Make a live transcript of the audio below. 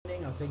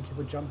Thank you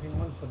for jumping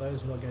on. For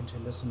those who are going to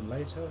listen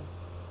later,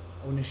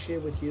 I want to share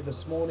with you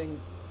this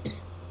morning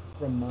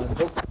from my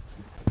book,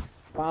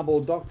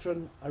 Bible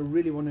Doctrine. I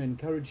really want to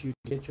encourage you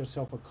to get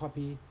yourself a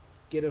copy.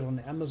 Get it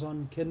on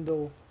Amazon,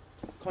 Kindle.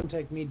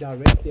 Contact me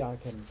directly. I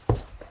can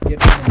get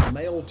it in the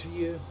mail to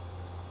you.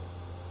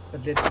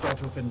 But let's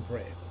start off in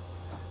prayer.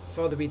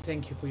 Father, we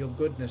thank you for your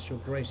goodness, your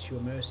grace,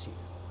 your mercy.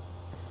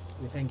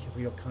 We thank you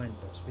for your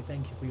kindness. We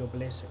thank you for your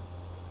blessing.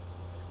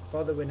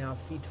 Father, when our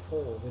feet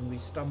fall, when we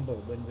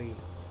stumble,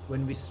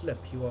 when we slip,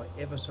 you are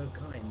ever so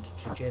kind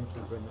to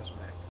gently bring us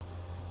back.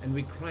 And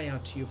we cry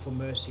out to you for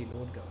mercy,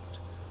 Lord God.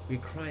 We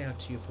cry out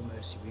to you for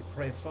mercy. We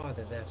pray,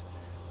 Father, that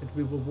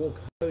we will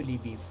walk holy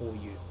before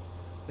you,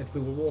 that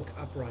we will walk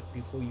upright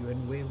before you,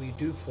 and where we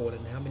do fall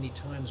and how many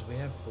times we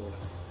have fallen.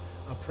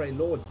 I pray,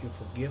 Lord, you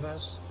forgive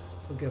us,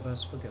 forgive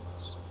us, forgive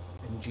us.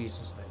 In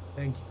Jesus' name.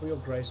 Thank you for your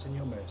grace and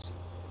your mercy.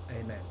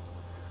 Amen.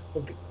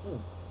 Okay.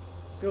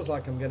 Feels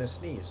like I'm going to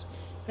sneeze.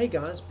 Hey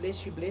guys,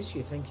 bless you, bless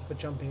you. Thank you for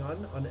jumping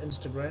on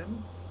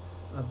Instagram.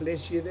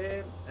 Bless you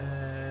there.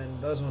 And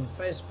those on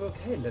Facebook,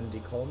 hey Lindy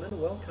Coleman,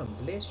 welcome,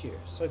 bless you.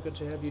 So good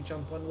to have you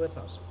jump on with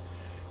us.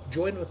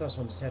 Join with us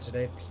on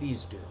Saturday,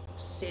 please do.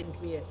 Send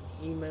me an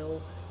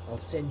email, I'll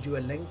send you a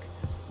link.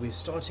 We're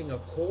starting a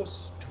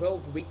course,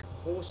 12-week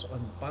course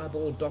on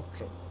Bible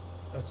Doctrine.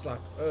 It's like,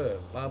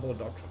 Bible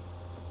Doctrine.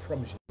 I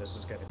promise you this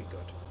is going to be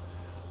good.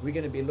 We're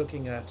going to be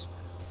looking at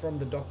from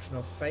the doctrine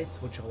of faith,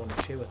 which I want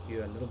to share with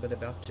you a little bit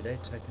about today,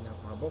 taking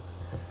out my book,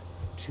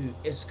 to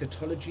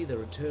eschatology, the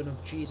return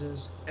of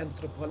Jesus,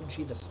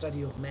 anthropology, the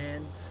study of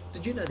man.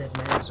 Did you know that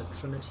man is a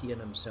trinity in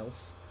himself?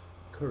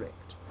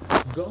 Correct.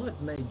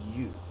 God made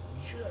you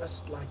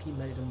just like he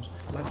made him,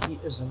 like he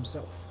is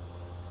himself.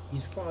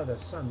 He's Father,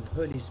 Son,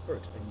 Holy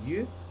Spirit, and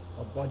you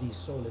are body,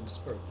 soul, and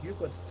spirit. You've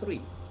got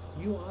three.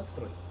 You are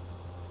three.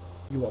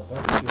 You are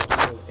body, you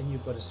are soul, and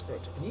you've got a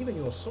spirit. And even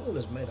your soul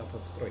is made up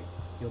of three.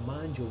 Your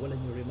mind, your will,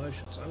 and your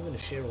emotions. I'm going to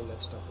share all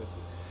that stuff with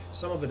you.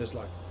 Some of it is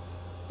like,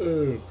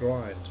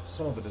 grind.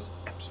 Some of it is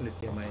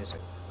absolutely amazing.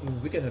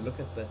 And we're going to look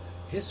at the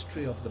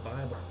history of the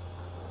Bible.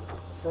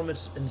 From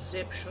its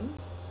inception,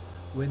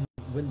 when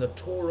the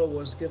Torah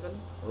was given,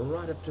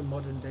 right up to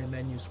modern day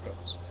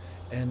manuscripts.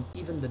 And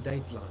even the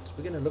date lines.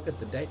 We're going to look at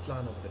the date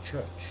line of the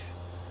church.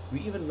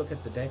 We even look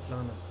at the date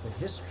line of the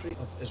history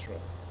of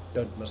Israel.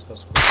 Don't miss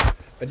this one.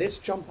 But let's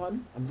jump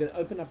on. I'm going to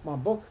open up my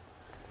book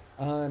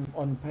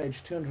on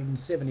page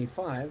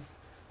 275.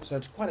 So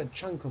it's quite a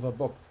chunk of a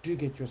book. Do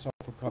get yourself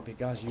a copy,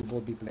 guys. You will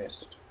be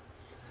blessed.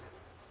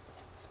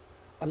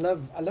 I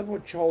love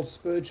what Charles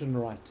Spurgeon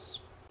writes.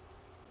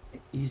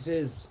 He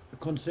says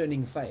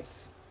concerning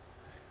faith.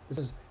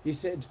 He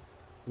said,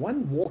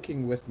 one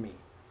walking with me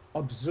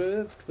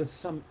observed with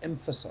some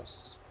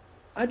emphasis,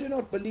 I do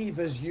not believe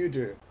as you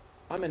do.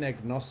 I'm an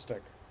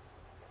agnostic.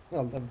 I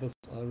love this.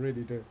 I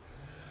really do.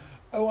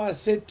 Oh, I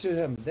said to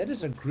him, that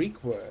is a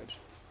Greek word,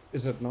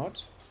 is it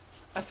not?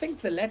 I think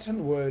the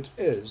Latin word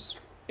is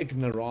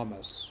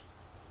ignoramus.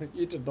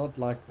 You did not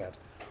like that.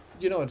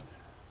 You know what?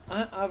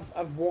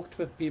 I've walked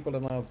with people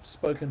and I've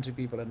spoken to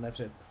people and they've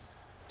said,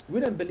 we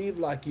don't believe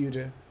like you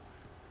do.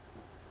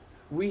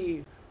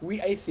 We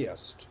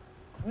atheist.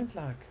 I went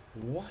like,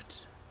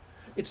 what?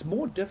 It's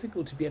more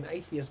difficult to be an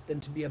atheist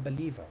than to be a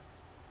believer.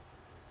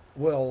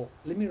 Well,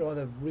 let me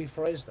rather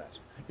rephrase that.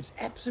 It's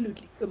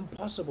absolutely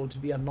impossible to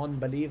be a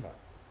non-believer.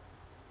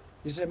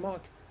 You say,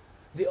 Mark,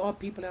 there are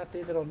people out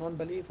there that are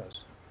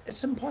non-believers.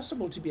 It's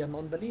impossible to be a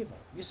non-believer.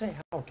 You say,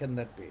 how can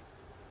that be?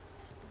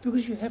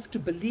 Because you have to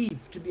believe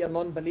to be a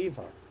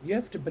non-believer. You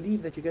have to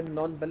believe that you're going to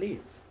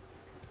non-believe.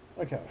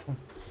 Okay.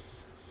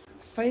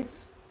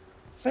 Faith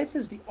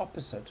is the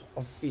opposite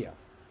of fear.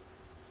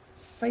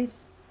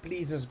 Faith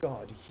pleases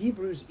God.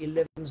 Hebrews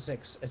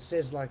 11:6, it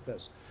says like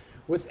this.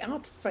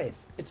 Without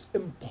faith, it's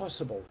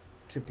impossible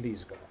to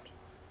please God.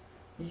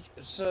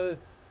 So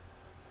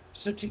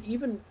to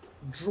even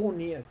draw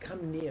near,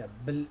 come near,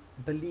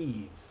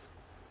 believe,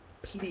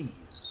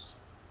 please.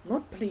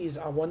 Not please,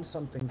 I want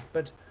something,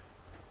 but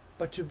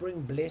to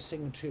bring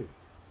blessing too.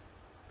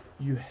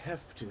 You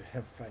have to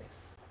have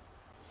faith.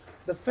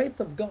 The faith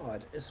of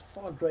God is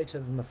far greater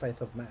than the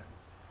faith of man.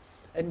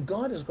 And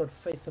God has got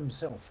faith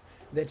himself,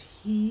 that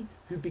he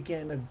who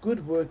began a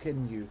good work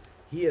in you,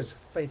 he is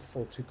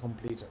faithful to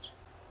complete it.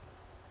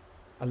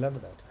 I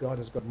love that. God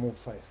has got more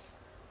faith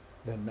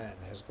than man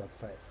has got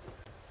faith.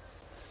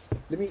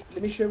 Let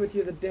me share with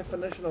you the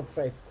definition of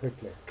faith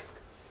quickly.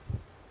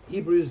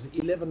 Hebrews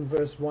 11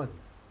 verse 1.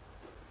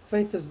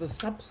 Faith is the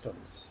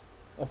substance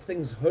of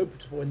things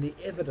hoped for and the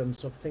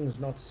evidence of things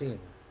not seen.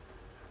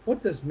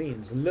 What this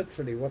means,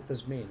 literally what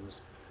this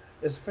means,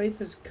 is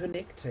faith is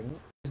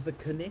the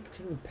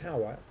connecting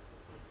power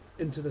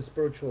into the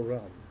spiritual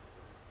realm.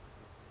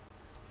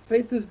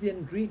 Faith is the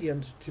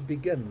ingredient to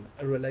begin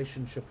a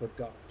relationship with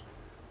God.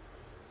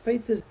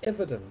 Faith is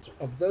evident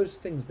of those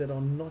things that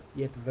are not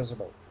yet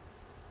visible.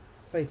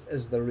 Faith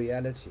is the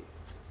reality.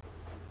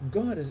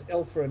 God is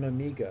Alpha and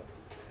Omega.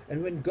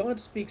 And when God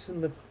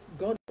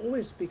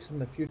always speaks in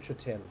the future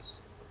tense.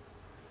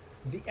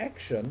 The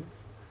action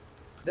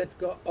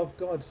of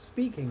God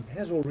speaking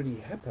has already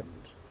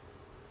happened.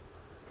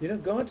 You know,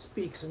 God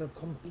speaks in a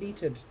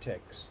completed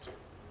text.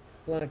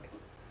 Like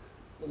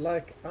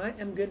I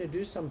am going to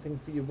do something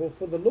for you. Well,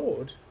 for the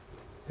Lord,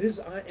 his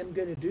I am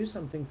going to do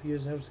something for you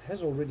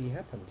has already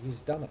happened.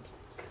 He's done it.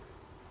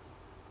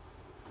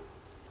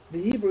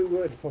 The Hebrew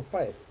word for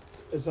faith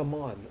is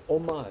aman,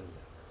 oman.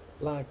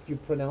 Like you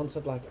pronounce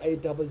it like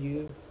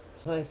AW-MAN.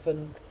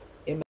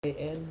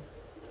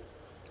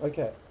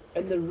 Okay.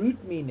 And the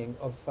root meaning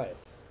of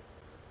faith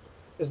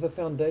is the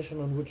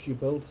foundation on which you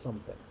build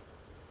something.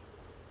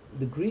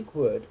 The Greek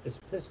word is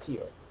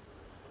pistio.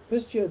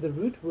 Pistio, the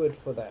root word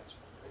for that,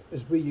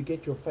 is where you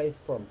get your faith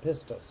from,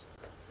 pistis,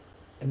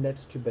 and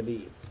that's to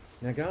believe.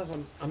 Now, guys,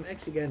 I'm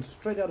actually going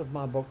straight out of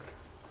my book,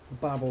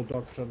 Bible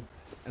Doctrine,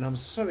 and I'm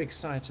so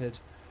excited.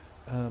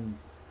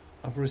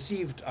 I've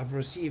received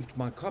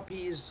my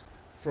copies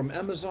from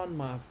Amazon,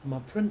 my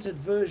printed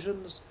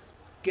versions.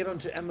 Get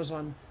onto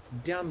Amazon,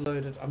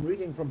 download it. I'm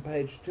reading from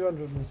page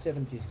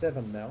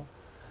 277 now.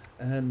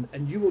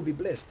 And you will be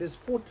blessed. There's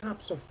 4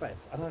 types of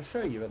faith, and I'll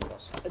show you in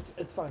this.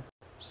 It's like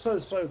so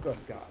good,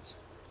 guys.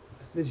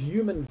 There's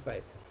human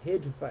faith,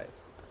 head faith.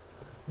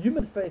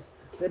 Human faith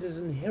that is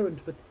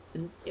inherent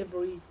within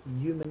every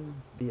human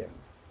being.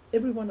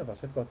 Every one of us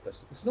have got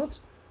this. It's not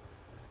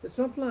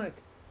like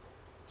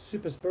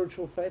super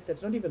spiritual faith.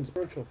 It's not even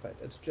spiritual faith.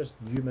 It's just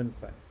human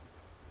faith.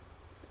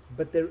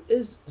 But there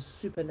is a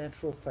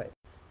supernatural faith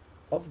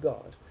of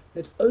God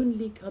that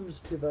only comes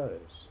to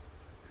those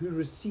who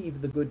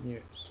receive the good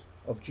news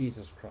of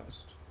Jesus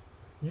Christ.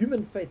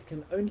 Human faith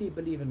can only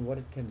believe in what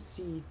it can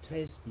see,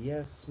 taste,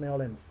 hear,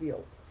 smell, and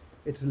feel.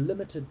 It's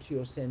limited to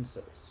your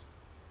senses.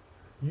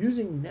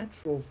 Using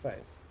natural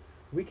faith,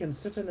 we can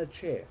sit in a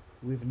chair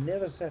we've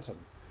never sat in,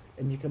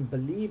 and you can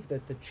believe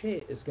that the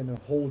chair is going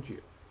to hold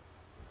you.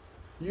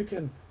 You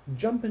can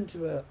jump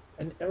into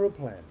an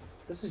aeroplane.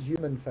 This is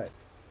human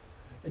faith.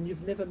 And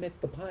you've never met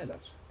the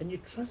pilot, and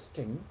you're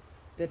trusting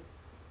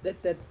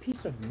that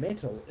piece of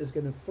metal is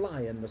going to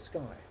fly in the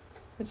sky.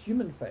 It's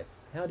human faith.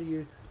 How do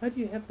you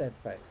have that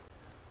faith?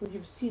 Well,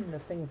 you've seen the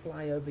thing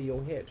fly over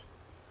your head.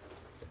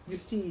 You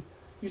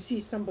see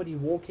somebody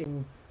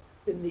walking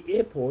in the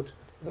airport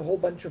with a whole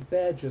bunch of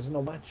badges and a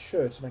white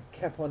shirt and a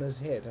cap on his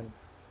head, and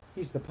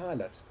he's the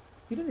pilot.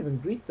 You don't even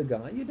greet the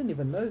guy. You don't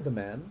even know the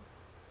man.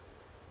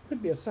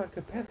 Could be a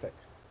psychopathic.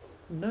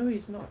 No,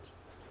 he's not.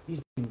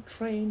 He's been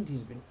trained.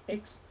 He's been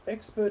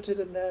experted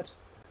in that.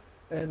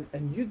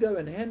 And you go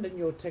and hand in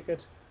your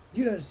ticket.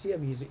 You don't see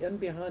him. He's in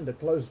behind a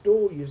closed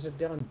door. You sit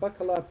down,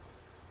 buckle up,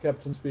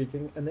 captain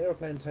speaking, and the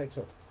airplane takes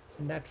off.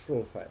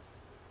 Natural faith.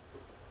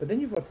 But then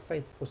you've got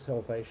faith for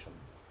salvation.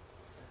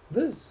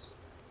 This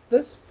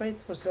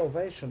faith for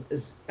salvation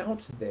is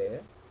out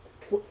there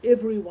for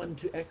everyone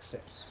to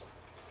access.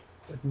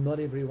 But not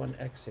everyone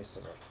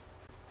accesses it.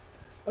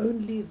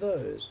 Only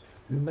those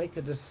who make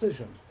a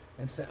decision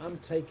and say, I'm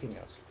taking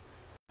it.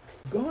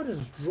 God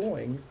is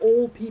drawing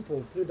all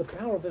people through the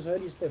power of his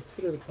Holy Spirit,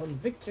 through the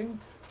convicting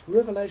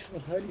revelation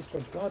of Holy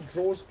Spirit. God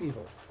draws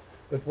people.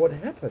 But what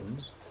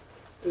happens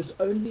is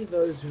only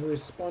those who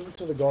respond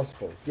to the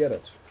gospel get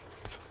it.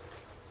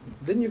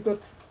 Then you've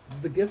got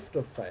the gift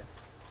of faith.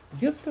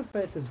 Gift of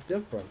faith is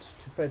different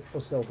to faith for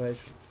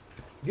salvation.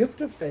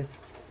 Gift of faith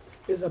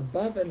is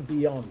above and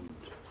beyond.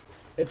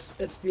 It's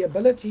the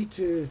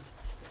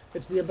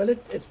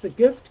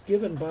gift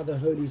given by the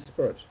Holy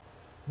Spirit.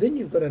 Then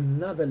you've got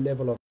another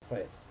level of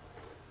faith.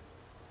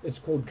 It's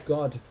called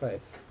God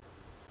faith.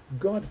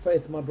 God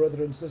faith, my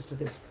brother and sister,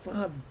 there's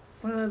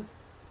five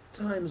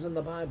times in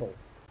the Bible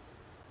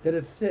that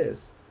it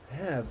says,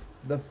 have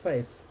the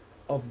faith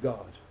of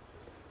God.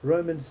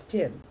 Romans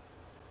 10.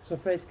 So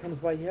faith comes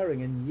by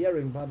hearing, and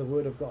hearing by the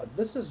word of God.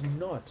 This is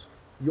not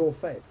your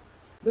faith.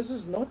 This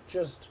is not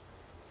just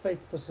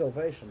faith for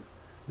salvation.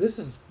 This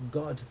is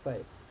God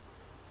faith.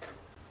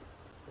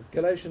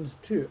 Galatians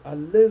 2. I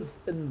live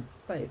in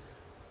faith.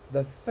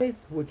 The faith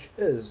which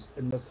is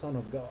in the Son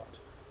of God.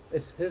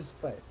 It's his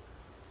faith.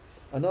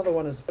 Another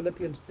one is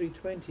Philippians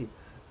 3:20.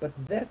 But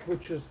that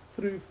which is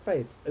through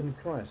faith in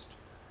Christ.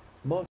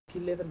 Mark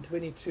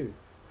 11:22.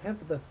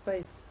 Have the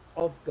faith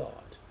of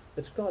God.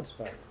 It's God's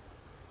faith.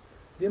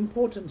 The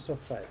importance of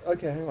faith.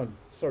 Okay, hang on.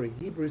 Sorry,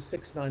 Hebrews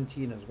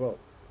 6:19 as well.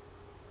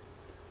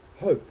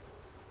 Hope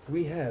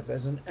we have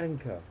as an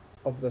anchor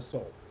of the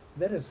soul.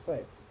 That is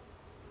faith.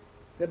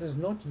 That is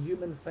not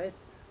human faith.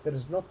 That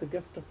is not the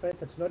gift of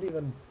faith. It's not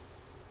even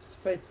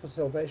faith for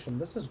salvation.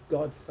 This is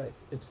God faith.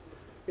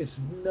 It's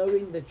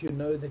knowing that you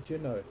know that you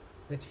know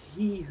that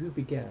he who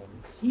began,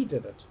 he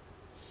did it.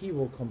 He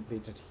will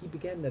complete it. He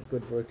began that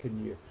good work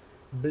in you.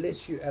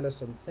 Bless you,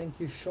 Alison. Thank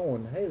you,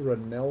 Sean. Hey,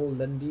 Ronell,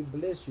 Lindy.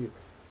 Bless you.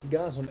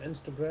 Guys on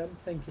Instagram,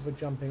 thank you for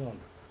jumping on.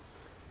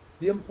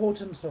 The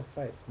importance of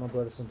faith, my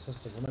brothers and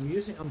sisters. And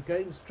I'm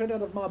going straight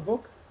out of my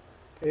book.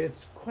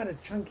 It's quite a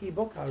chunky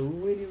book. I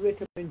really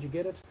recommend you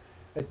get it.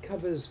 It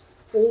covers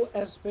all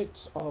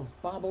aspects of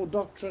Bible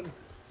doctrine,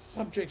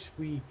 subjects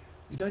you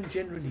don't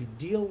generally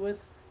deal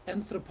with,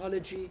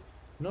 anthropology,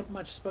 not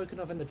much spoken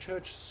of in the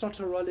church,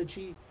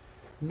 soterology,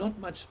 not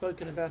much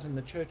spoken about in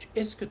the church.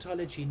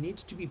 Eschatology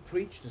needs to be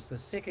preached. It's the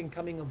second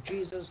coming of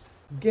Jesus.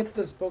 Get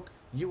this book.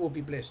 You will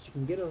be blessed. You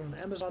can get it on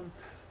Amazon.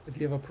 If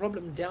you have a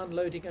problem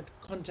downloading it,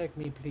 contact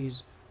me,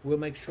 please. We'll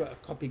make sure a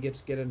copy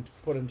gets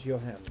put into your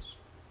hands.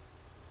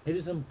 It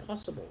is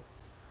impossible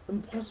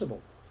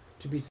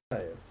to be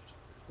saved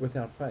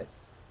without faith.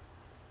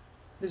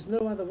 There's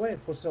no other way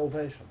for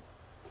salvation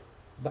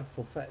but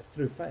for faith,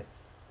 through faith.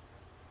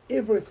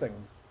 Everything,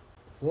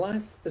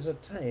 life is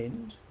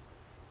attained,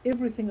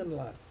 everything in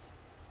life,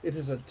 it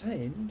is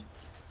attained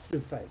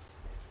through faith.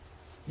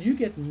 You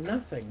get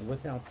nothing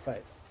without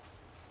faith.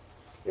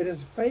 It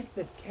is faith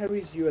that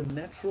carries you in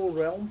natural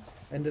realm,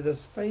 and it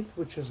is faith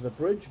which is the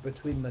bridge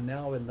between the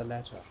now and the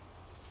latter.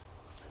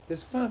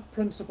 There's 5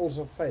 principles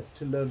of faith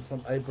to learn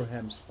from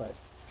Abraham's faith.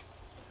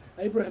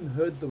 Abraham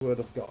heard the word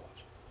of God.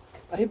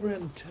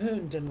 Abraham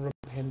turned and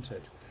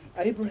repented.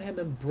 Abraham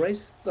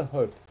embraced the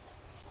hope.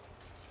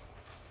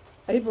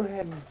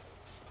 Embraced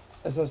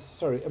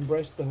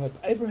the hope.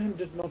 Abraham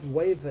did not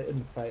waver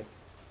in faith.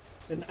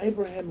 And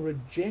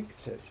Abraham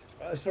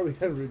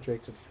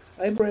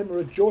Abraham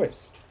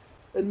rejoiced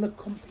in the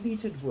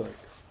completed work,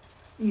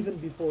 even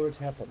before it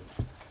happened.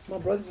 My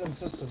brothers and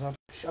sisters,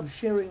 I'm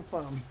sharing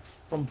from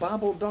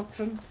Bible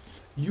doctrine.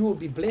 You will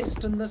be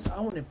blessed in this.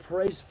 I want to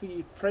pray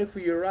for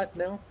you right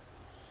now.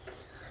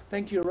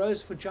 Thank you,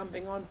 Rose, for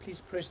jumping on.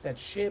 Please press that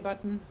share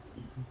button.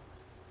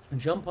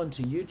 Jump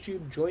onto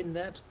YouTube, join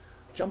that.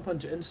 Jump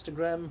onto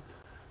Instagram,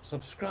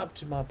 subscribe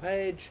to my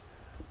page,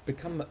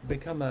 become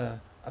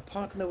a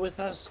partner with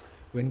us.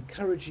 We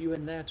encourage you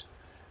in that.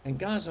 And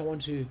guys, I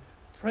want to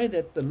pray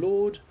that the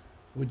Lord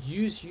would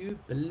use you,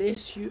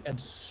 bless you, and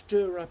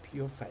stir up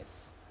your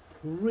faith.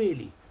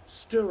 Really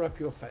stir up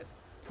your faith.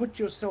 Put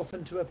yourself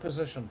into a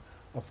position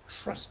of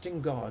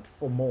trusting God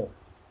for more.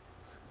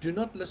 Do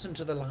not listen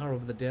to the lie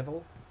of the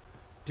devil.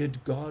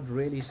 Did God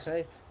really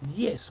say?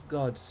 Yes,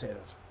 God said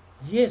it.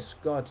 Yes,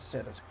 God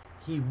said it.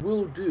 He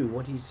will do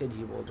what he said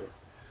he will do.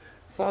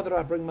 Father,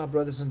 I bring my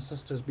brothers and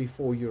sisters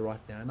before you right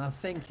now, and I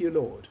thank you,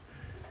 Lord,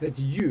 that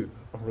you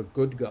are a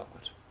good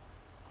God.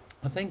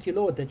 I thank you,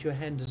 Lord, that your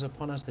hand is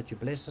upon us, that you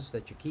bless us,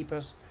 that you keep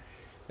us,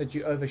 that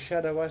you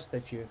overshadow us,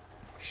 that you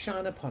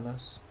shine upon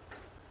us,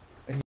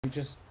 and you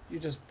just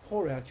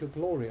pour out your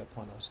glory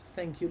upon us.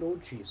 Thank you,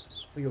 Lord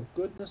Jesus, for your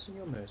goodness and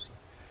your mercy.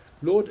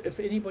 Lord,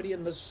 if anybody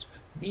in this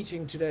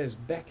meeting today is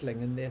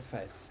battling in their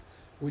faith,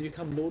 will you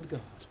come, Lord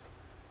God?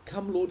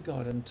 Come, Lord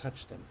God, and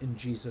touch them in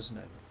Jesus'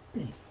 name.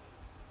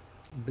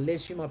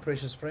 Bless you, my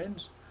precious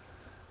friends.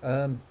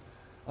 I'm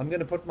going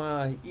to put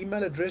my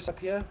email address up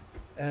here,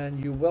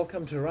 and you're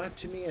welcome to write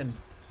to me and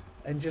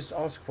just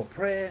ask for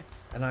prayer,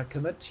 and I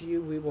commit to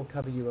you, we will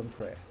cover you in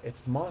prayer.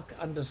 It's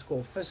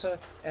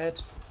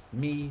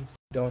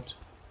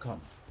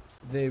mark_Visser@me.com.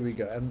 There we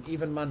go. And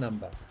even my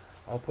number,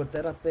 I'll put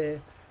that up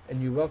there,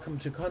 and you're welcome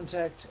to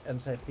contact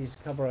and say, please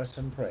cover us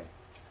in prayer.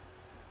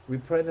 We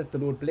pray that the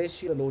Lord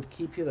bless you, the Lord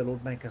keep you, the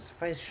Lord make his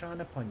face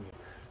shine upon you,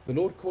 the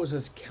Lord cause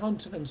his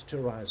countenance to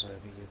rise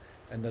over you,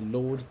 and the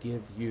Lord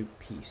give you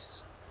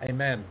peace.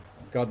 Amen.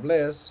 God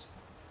bless.